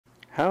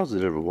How's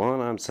it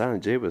everyone, I'm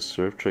Silent J with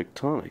Surf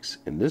Tectonics.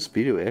 In this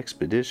video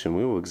expedition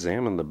we will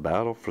examine the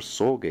battle for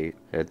Soulgate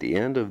at the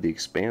end of the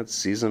Expanse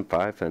Season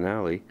 5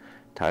 finale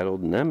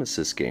titled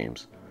Nemesis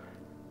Games,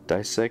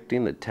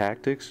 dissecting the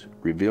tactics,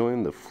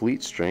 revealing the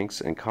fleet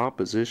strengths and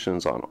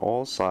compositions on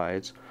all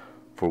sides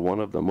for one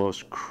of the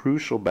most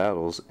crucial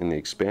battles in the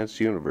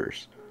Expanse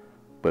universe.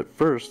 But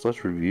first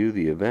let's review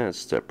the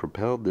events that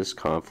propelled this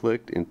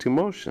conflict into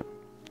motion.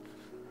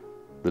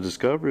 The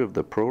discovery of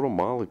the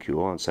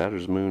proto-molecule on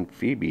Saturn's moon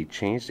Phoebe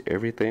changed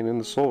everything in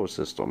the solar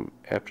system.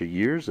 After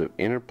years of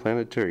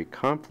interplanetary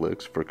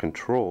conflicts for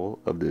control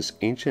of this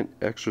ancient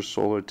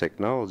extrasolar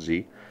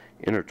technology,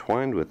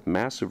 intertwined with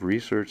massive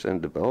research and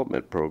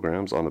development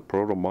programs on the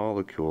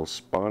proto-molecule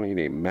spawning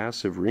a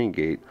massive ring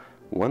gate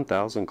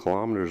 1,000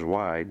 kilometers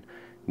wide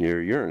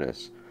near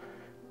Uranus,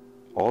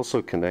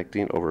 also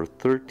connecting over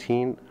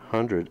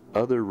 1,300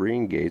 other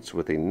ring gates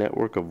with a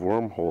network of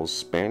wormholes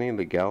spanning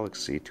the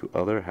galaxy to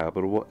other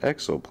habitable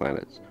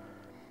exoplanets.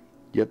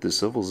 Yet the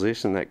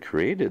civilization that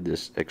created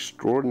this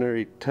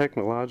extraordinary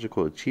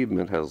technological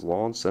achievement has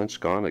long since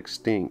gone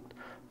extinct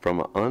from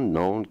an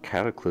unknown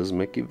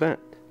cataclysmic event.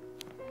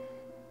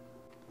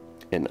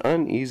 An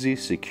uneasy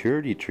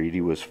security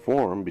treaty was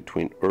formed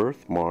between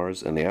Earth,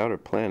 Mars, and the outer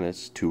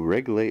planets to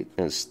regulate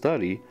and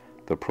study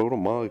the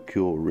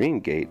proto-molecule ring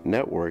gate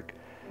network.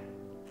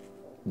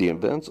 The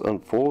events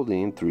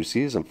unfolding through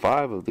Season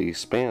 5 of The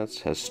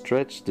Expanse has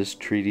stretched this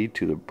treaty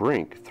to the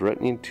brink,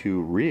 threatening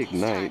to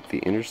reignite the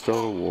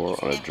interstellar war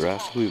on a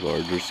drastically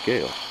larger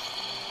scale.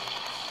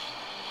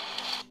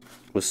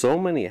 With so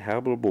many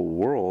habitable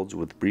worlds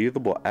with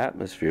breathable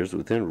atmospheres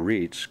within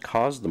reach,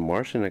 caused the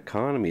Martian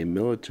economy and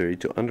military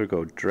to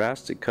undergo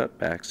drastic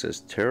cutbacks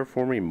as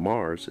terraforming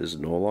Mars is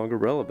no longer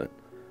relevant,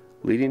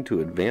 leading to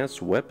advanced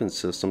weapon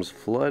systems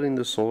flooding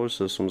the solar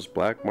system's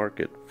black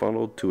market,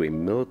 funneled to a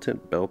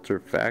militant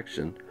Belter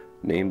faction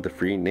named the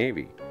Free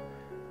Navy,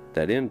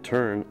 that in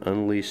turn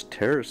unleashed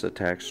terrorist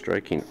attacks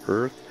striking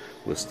Earth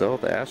with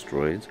stealth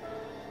asteroids,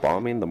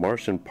 bombing the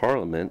Martian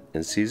parliament,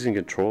 and seizing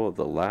control of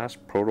the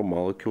last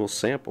proto-molecule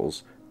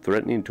samples,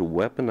 threatening to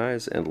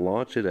weaponize and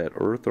launch it at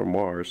Earth or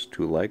Mars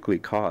to likely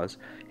cause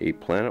a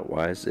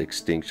planet-wide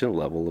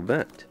extinction-level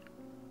event.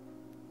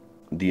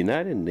 The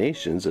United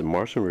Nations and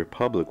Martian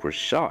Republic were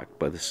shocked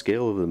by the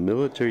scale of the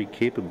military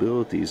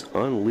capabilities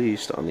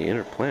unleashed on the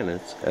inner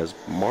planets, as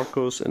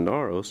Marcos and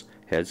Naros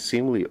had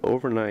seemingly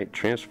overnight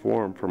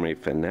transformed from a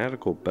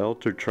fanatical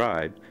Belter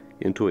tribe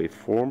into a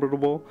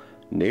formidable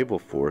naval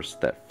force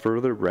that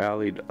further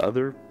rallied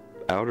other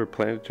outer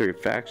planetary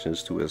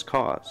factions to his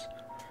cause.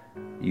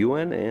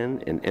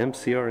 UNN and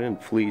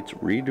MCRN fleets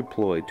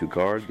redeployed to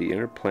guard the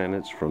inner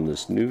planets from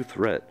this new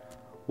threat,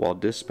 while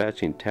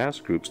dispatching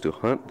task groups to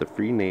hunt the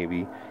Free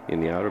Navy in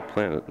the outer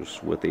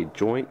planets with a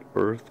joint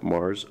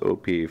Earth-Mars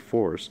OPA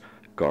force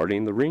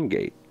guarding the ring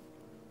gate.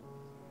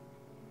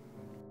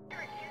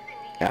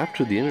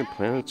 After the inner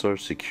planets are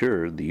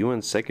secured, the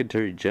UN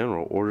Secretary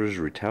General orders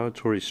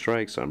retaliatory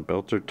strikes on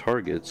Belter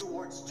targets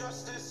towards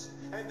justice,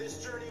 and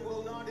this journey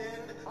will not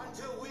end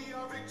until we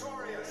are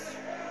victorious.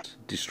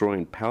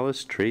 Destroying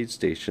Palace Trade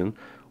Station,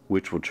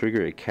 which will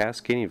trigger a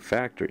cascading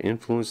factor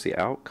influence the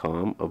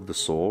outcome of the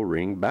Sol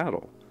Ring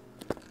battle.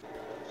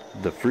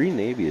 The Free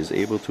Navy is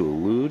able to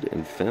elude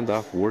and fend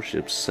off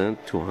warships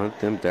sent to hunt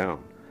them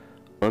down.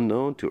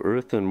 Unknown to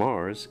Earth and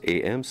Mars,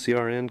 a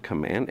MCRN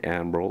command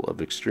admiral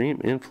of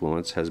extreme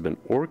influence has been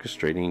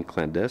orchestrating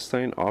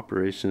clandestine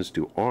operations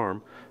to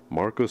arm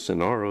Marcos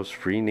and Naros'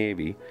 Free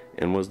Navy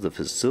and was the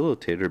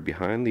facilitator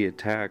behind the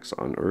attacks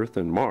on Earth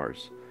and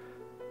Mars.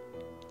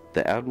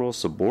 The admiral's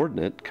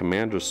subordinate,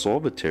 Commander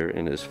Solitaire,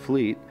 and his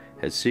fleet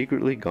had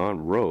secretly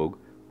gone rogue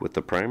with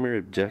the primary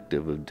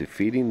objective of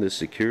defeating the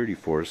security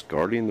force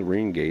guarding the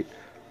ring gate,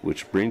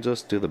 which brings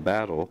us to the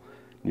battle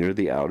near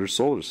the outer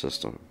solar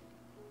system.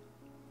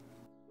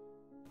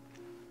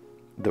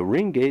 The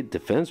ring gate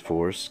defense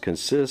force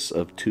consists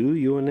of 2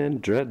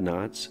 UNN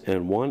dreadnoughts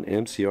and 1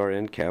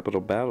 MCRN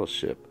capital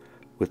battleship,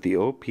 with the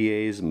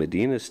OPA's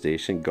Medina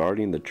station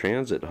guarding the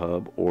transit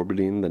hub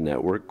orbiting the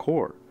network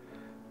core.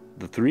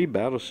 The 3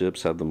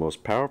 battleships have the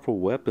most powerful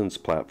weapons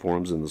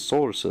platforms in the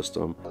solar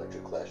system.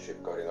 Electric class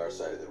ship guarding our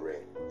side of the ring.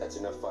 That's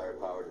enough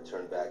firepower to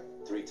turn back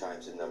 3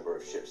 times the number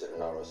of ships that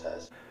Naros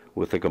has,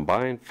 with a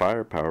combined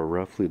firepower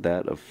roughly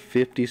that of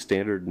 50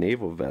 standard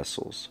naval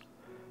vessels.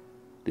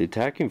 The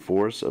attacking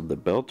force of the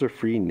Belter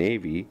Free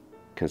Navy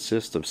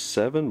consists of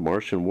 7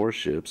 Martian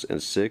warships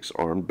and 6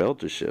 armed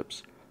Belter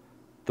ships.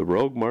 The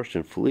rogue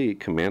Martian fleet,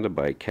 commanded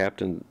by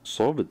Captain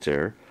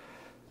Solitaire,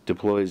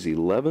 deploys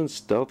 11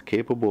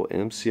 stealth-capable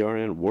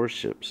MCRN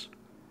warships.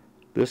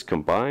 This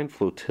combined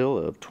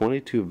flotilla of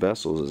 22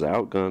 vessels is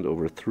outgunned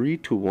over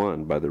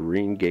 3-1 by the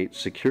Ring Gate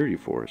security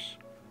force.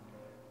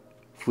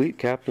 Fleet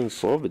Captain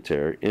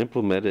Solitaire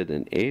implemented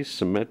an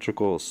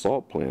asymmetrical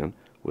assault plan,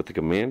 with the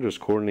commanders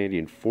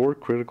coordinating 4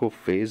 critical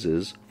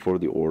phases for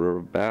the order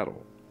of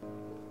battle.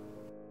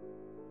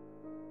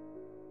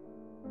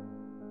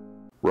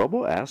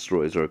 Rubble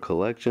asteroids are a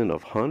collection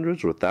of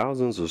hundreds or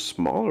thousands of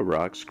smaller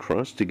rocks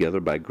crunched together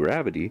by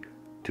gravity,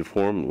 to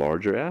form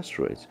larger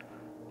asteroids.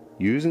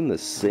 Using the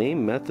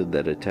same method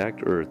that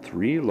attacked Earth,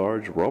 3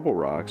 large rubble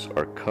rocks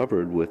are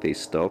covered with a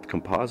stealth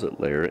composite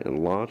layer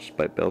and launched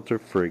by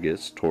Belter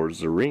frigates towards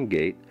the ring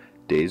gate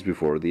days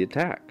before the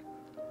attack.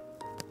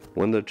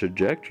 When the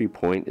trajectory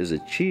point is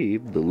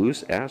achieved, the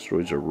loose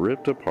asteroids are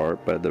ripped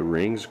apart by the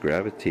ring's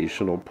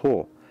gravitational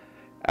pull.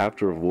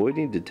 After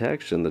avoiding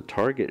detection, the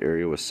target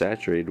area was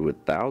saturated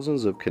with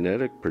thousands of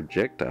kinetic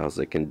projectiles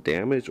that can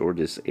damage or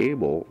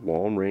disable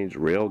long-range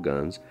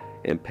railguns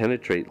and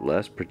penetrate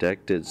less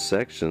protected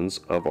sections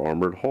of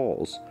armored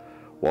hulls,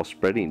 while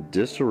spreading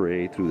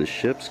disarray through the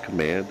ship's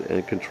command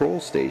and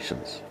control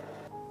stations.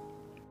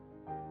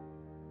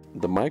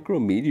 The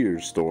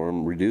micrometeor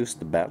storm reduced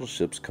the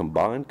battleship's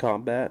combined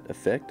combat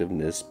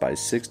effectiveness by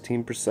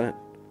 16%.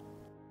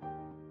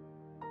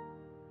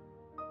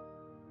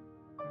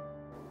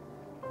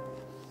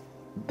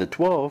 The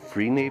 12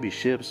 Free Navy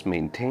ships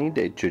maintained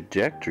a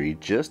trajectory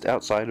just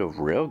outside of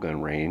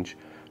railgun range,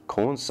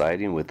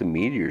 coinciding with the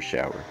meteor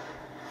shower.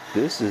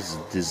 This is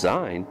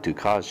designed to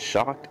cause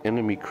shocked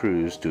enemy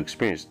crews to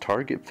experience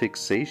target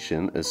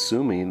fixation,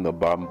 assuming the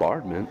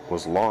bombardment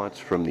was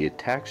launched from the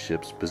attack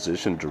ships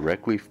positioned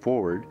directly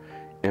forward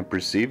and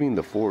perceiving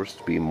the force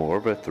to be more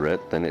of a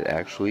threat than it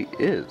actually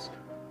is,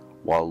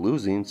 while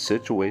losing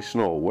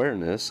situational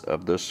awareness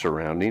of the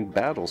surrounding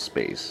battle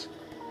space.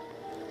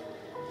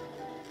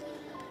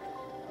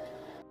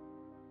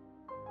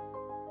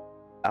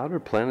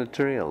 Outer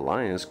Planetary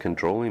Alliance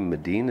controlling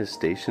Medina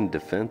Station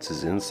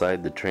defenses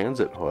inside the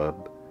transit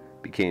hub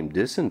became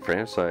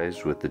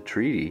disenfranchised with the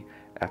treaty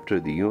after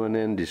the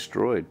UNN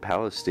destroyed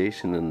Palace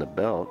Station in the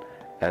Belt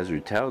as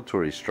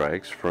retaliatory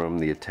strikes from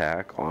the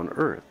attack on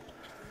Earth.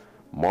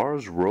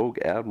 Mars Rogue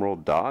Admiral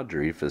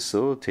Dodgery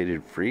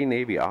facilitated Free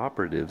Navy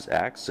operatives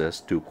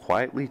access to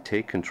quietly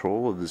take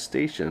control of the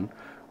station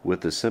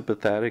with the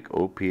sympathetic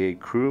OPA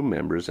crew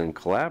members and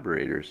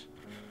collaborators.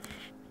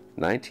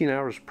 19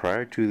 hours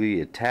prior to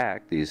the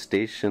attack, the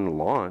station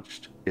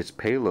launched its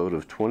payload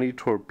of 20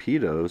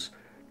 torpedoes,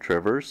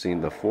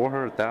 traversing the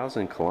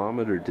 400,000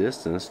 kilometer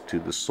distance to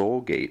the Sol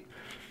Gate,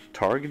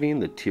 targeting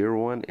the Tier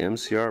 1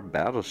 MCR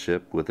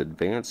battleship with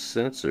advanced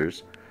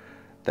sensors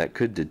that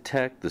could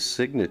detect the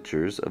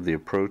signatures of the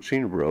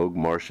approaching rogue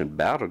Martian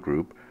battle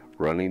group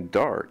running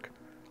dark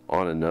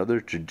on another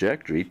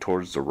trajectory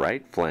towards the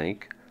right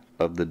flank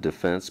of the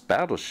defense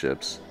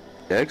battleships,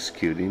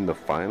 executing the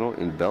final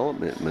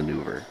envelopment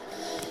maneuver.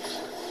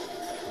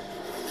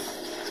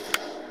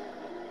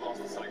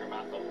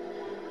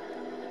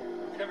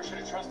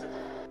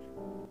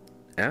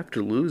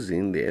 After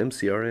losing the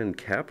MCRN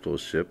capital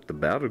ship, the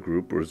battle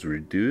group was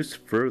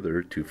reduced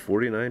further to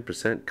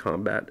 49%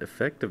 combat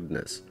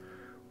effectiveness,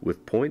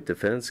 with point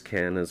defense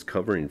cannons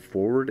covering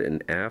forward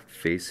and aft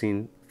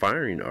facing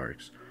firing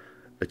arcs.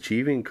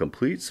 Achieving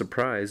complete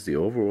surprise, the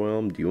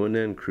overwhelmed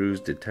UNN crews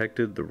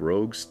detected the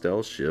rogue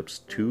stealth ships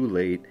too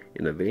late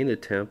in a vain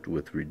attempt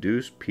with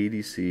reduced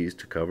PDCs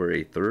to cover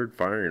a third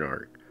firing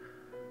arc.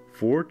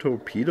 4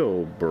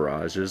 torpedo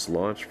barrages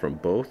launched from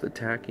both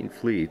attacking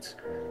fleets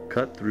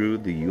cut through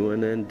the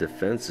UNN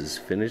defenses,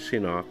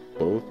 finishing off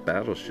both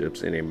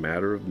battleships in a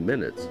matter of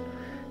minutes,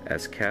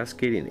 as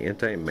cascading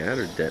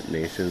antimatter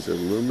detonations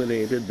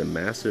illuminated the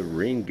massive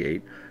ring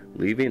gate,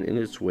 leaving in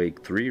its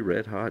wake 3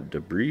 red-hot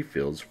debris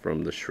fields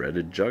from the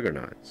shredded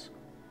juggernauts.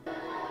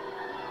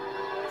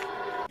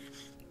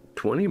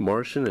 20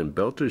 Martian and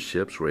Belter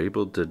ships were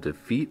able to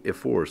defeat a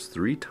force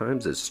 3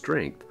 times its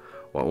strength,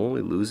 while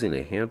only losing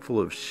a handful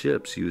of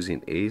ships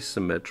using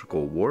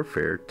asymmetrical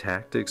warfare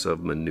tactics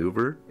of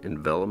maneuver,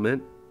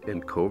 envelopment,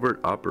 and covert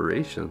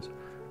operations,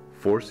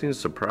 forcing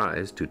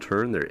Surprise to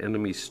turn their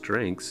enemy's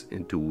strengths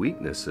into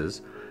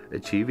weaknesses,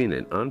 achieving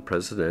an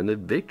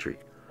unprecedented victory.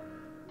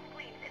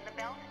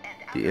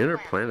 The inner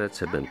planets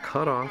have been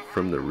cut off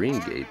from the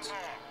ring gates.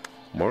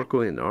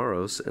 Marco and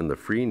Aros and the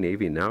Free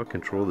Navy now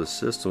control the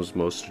system's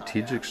most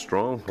strategic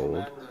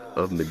stronghold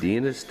of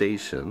Medina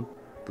Station,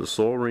 the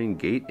Sol Ring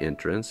Gate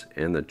entrance,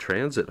 and the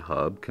transit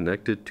hub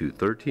connected to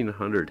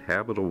 1,300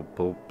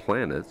 habitable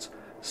planets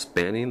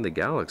spanning the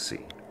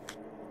galaxy.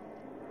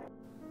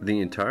 The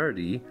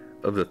entirety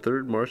of the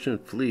 3rd Martian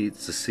Fleet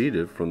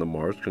seceded from the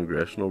Mars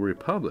Congressional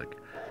Republic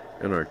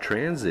and are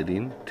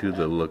transiting to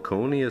the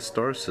Laconia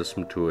star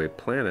system to a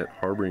planet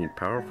harboring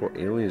powerful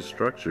alien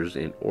structures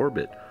in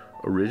orbit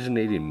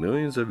originating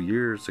millions of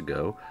years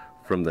ago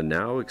from the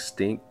now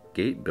extinct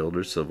Gate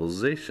Builder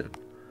civilization.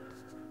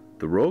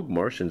 The rogue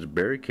Martians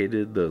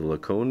barricaded the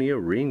Laconia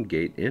Ring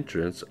Gate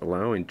entrance,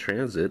 allowing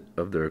transit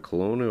of their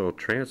colonial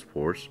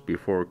transports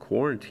before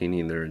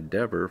quarantining their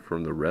endeavor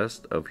from the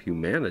rest of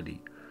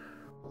humanity.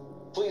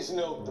 Please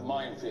note the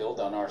minefield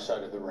on our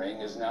side of the ring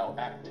is now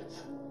active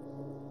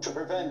to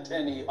prevent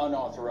any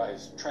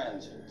unauthorized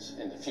transits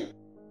in the future.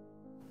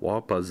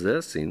 While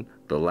possessing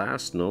the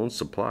last known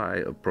supply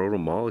of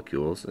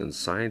protomolecules and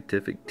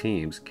scientific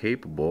teams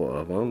capable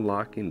of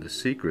unlocking the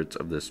secrets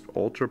of this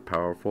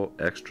ultra-powerful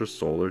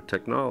extrasolar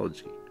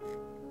technology.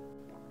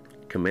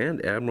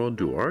 Command Admiral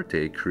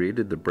Duarte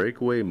created the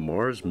breakaway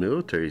Mars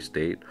military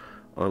state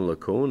on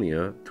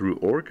Laconia through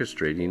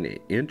orchestrating an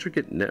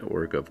intricate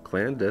network of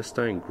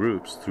clandestine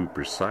groups through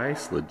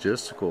precise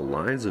logistical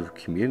lines of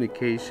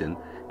communication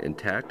and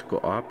tactical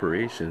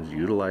operations,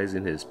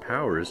 utilizing his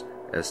powers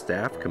as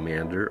Staff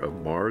Commander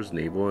of Mars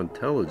Naval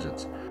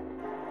Intelligence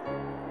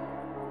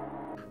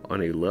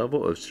on a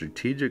level of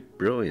strategic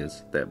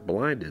brilliance that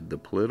blinded the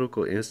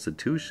political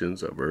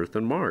institutions of Earth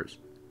and Mars.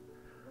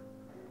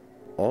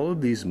 All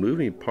of these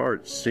moving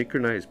parts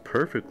synchronized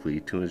perfectly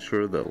to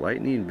ensure the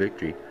lightning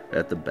victory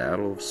at the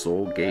Battle of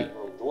Soul Gate.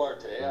 Admiral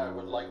Duarte, I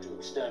would like to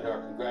extend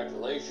our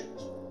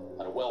congratulations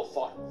on a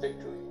well-fought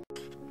victory.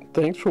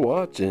 Thanks for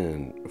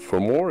watching. For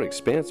more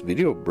Expanse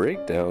video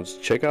breakdowns,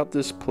 check out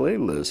this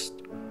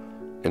playlist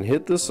and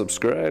hit the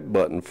subscribe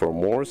button for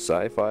more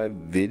sci-fi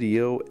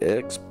video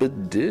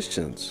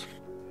expeditions.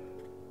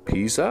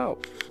 Peace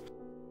out.